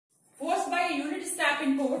step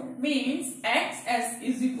input means xs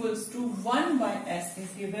is equals to 1 by s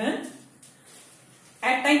is given.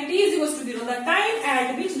 At time t is equals to 0, the time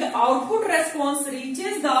at which the output response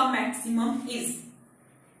reaches the maximum is.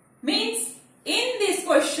 Means in this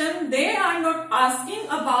question they are not asking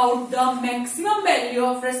about the maximum value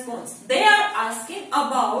of response. They are asking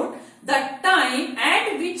about the time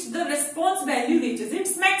at which the response value reaches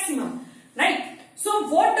its maximum. Right? So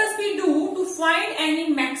what does we do to find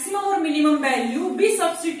any maximum or minimum value? We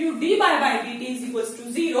substitute dy by dt is equals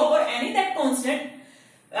to 0 or any that constant.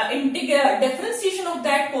 Differentiation of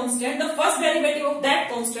that constant, the first derivative of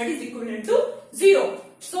that constant is equivalent to 0.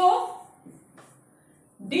 So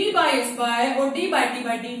d by s by or d by t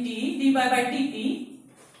by dt, dy by dt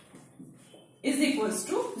is equals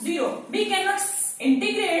to 0. We cannot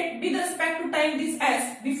integrate with respect to time this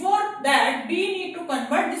s. Before that we need to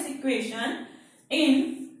convert this equation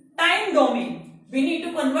in time domain. We need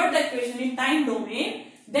to convert the equation in time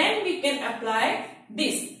domain. Then we can apply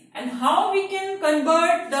this. And how we can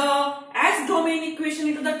convert the S domain equation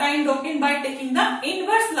into the time domain? By taking the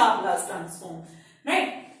inverse Laplace transform.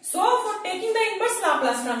 Right? So for taking the inverse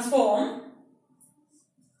Laplace transform,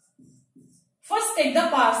 first take the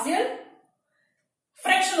partial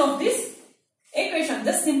fraction of this equation.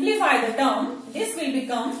 Just simplify the term. This will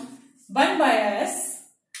become 1 by s,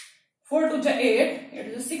 4 to the 8, it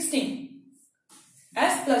is 16.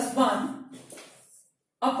 S plus 1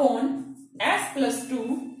 upon s plus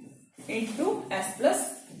 2 into s plus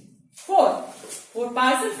 4. For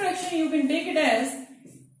partial fraction you can take it as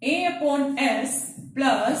a upon s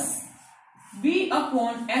plus b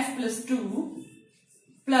upon s plus 2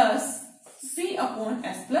 plus c upon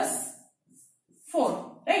s plus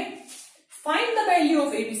 4. Right? Find the value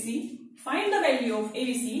of ABC. Find the value of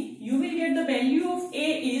ABC. You will get the value of A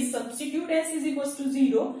is, substitute s is equals to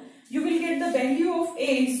 0. You will get the value of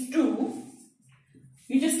A is 2.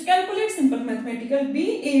 You just calculate simple mathematical.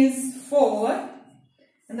 B is 4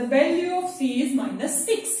 and the value of C is minus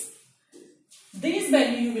 6. This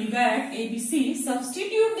value you will get ABC.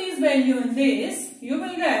 Substitute this value in this. You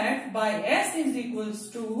will get by S is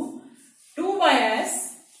equals to 2 by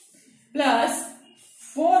S plus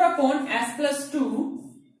 4 upon S plus 2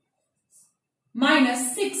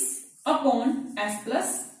 minus 6 upon S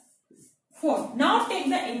plus 4. Now take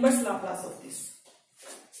the inverse Laplace of this.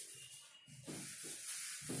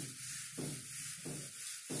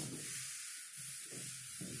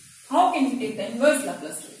 How can we take the inverse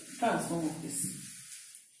Laplace transform of this?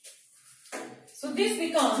 So this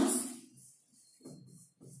becomes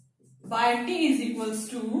by t is equals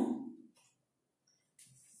to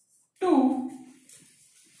 2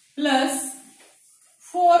 plus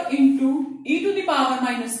 4 into e to the power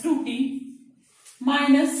minus 2t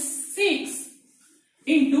minus 6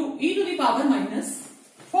 into e to the power minus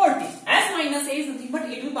 4t. S minus a is nothing but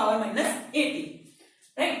e to the power minus 8t.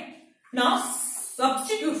 Right? Now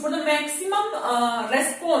substitute for the maximum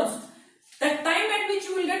response, the time at which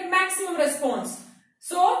you will get maximum response.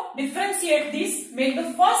 So differentiate this, make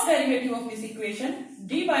the first derivative of this equation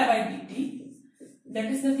dy by dt, that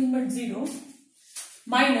is nothing but 0,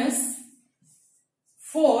 minus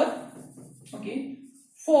 4, okay,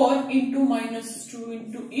 4 into minus 2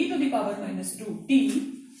 into e to the power minus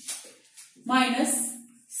 2t minus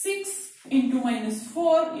 6 into minus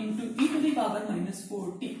 4 into e to the power minus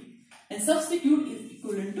 4t. And substitute is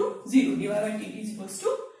equivalent to 0. dy by dt is equals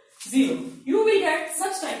to 0. You will get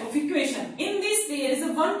such type of equation. In this there is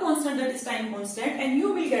a one constant, that is time constant, and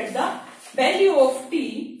you will get the value of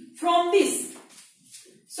t from this.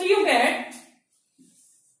 So you get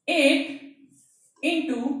 8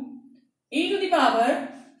 into e to the power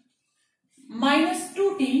minus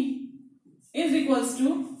 2t is equals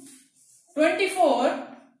to 24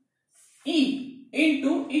 e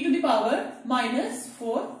into e to the power minus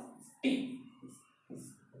 4t.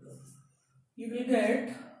 You will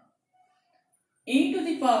get e to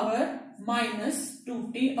the power minus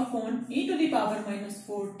 2t upon e to the power minus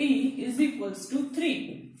 4t is equals to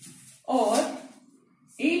 3, or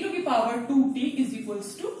e to the power 2t is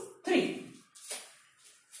equals to 3.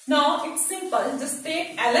 Now it's simple, just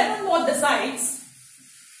take ln on both the sides.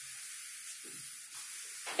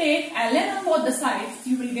 Take ln on both the sides,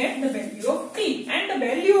 you will get the value of t, and the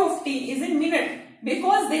value of t is in minute,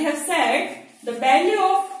 because they have said the value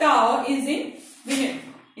of tau is in minute.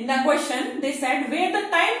 In the question they said where the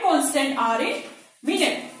time constant are in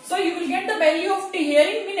minute. So you will get the value of t here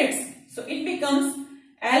in minutes. So it becomes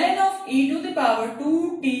ln of e to the power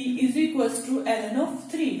 2t is equals to ln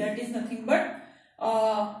of 3. That is nothing but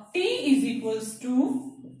t is equals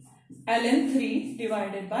to ln 3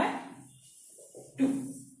 divided by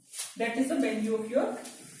 2. That is the value of your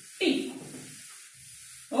t.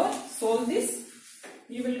 or solve this,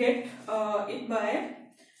 you will get it by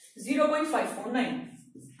 0.549.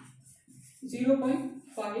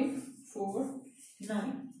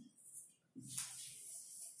 0.549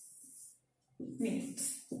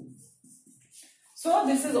 minutes. So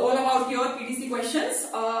this is all about your PDC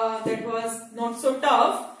questions. That was not so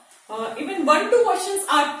tough. Even 1-2 questions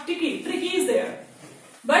are tricky is there,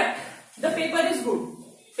 but the paper is good.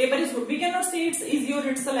 We cannot say it's easy or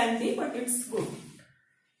it's lengthy, but it's good.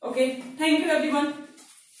 Okay, thank you everyone.